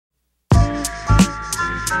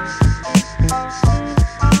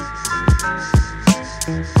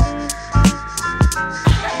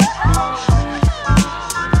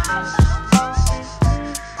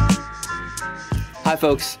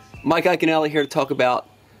folks, Mike Iaconelli here to talk about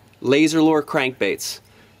laser lure crankbaits.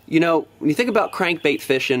 You know, when you think about crankbait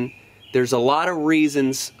fishing, there's a lot of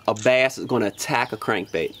reasons a bass is going to attack a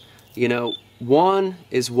crankbait. You know, one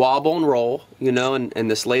is wobble and roll, you know, and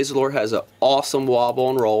this laser lure has an awesome wobble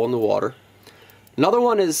and roll in the water. Another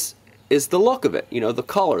one is the look of it, you know, the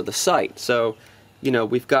color, the sight. So, you know,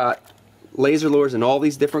 we've got laser lures in all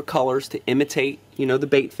these different colors to imitate, you know, the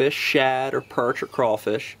bait fish, shad or perch or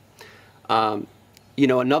crawfish. You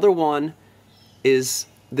know, another one is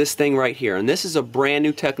this thing right here, and this is a brand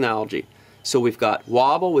new technology. So we've got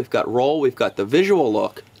wobble, we've got roll, we've got the visual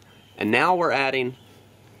look, and now we're adding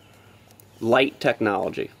light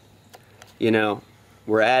technology. You know,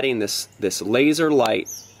 we're adding this laser light.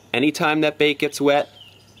 Anytime that bait gets wet,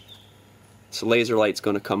 this laser light's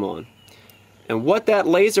going to come on. And what that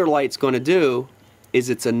laser light's going to do is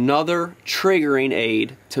it's another triggering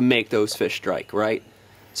aid to make those fish strike, right?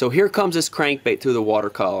 So here comes this crankbait through the water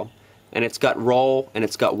column, and it's got roll and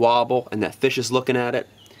it's got wobble, and that fish is looking at it.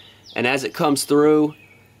 And as it comes through,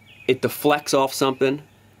 it deflects off something,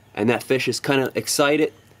 and that fish is kind of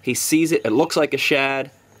excited. He sees it, it looks like a shad,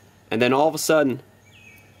 and then all of a sudden,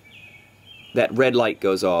 that red light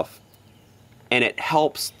goes off, and it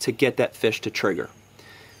helps to get that fish to trigger.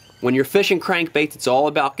 When you're fishing crankbaits, it's all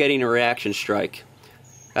about getting a reaction strike.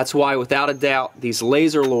 That's why, without a doubt, these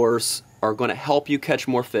laser lures are going to help you catch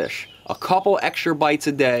more fish. A couple extra bites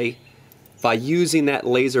a day by using that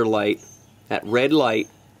laser light, that red light,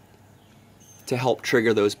 to help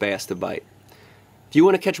trigger those bass to bite. If you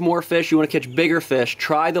want to catch more fish, you want to catch bigger fish,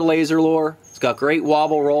 try the laser lure. It's got great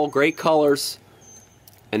wobble roll, great colors,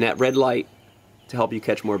 and that red light to help you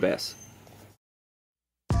catch more bass.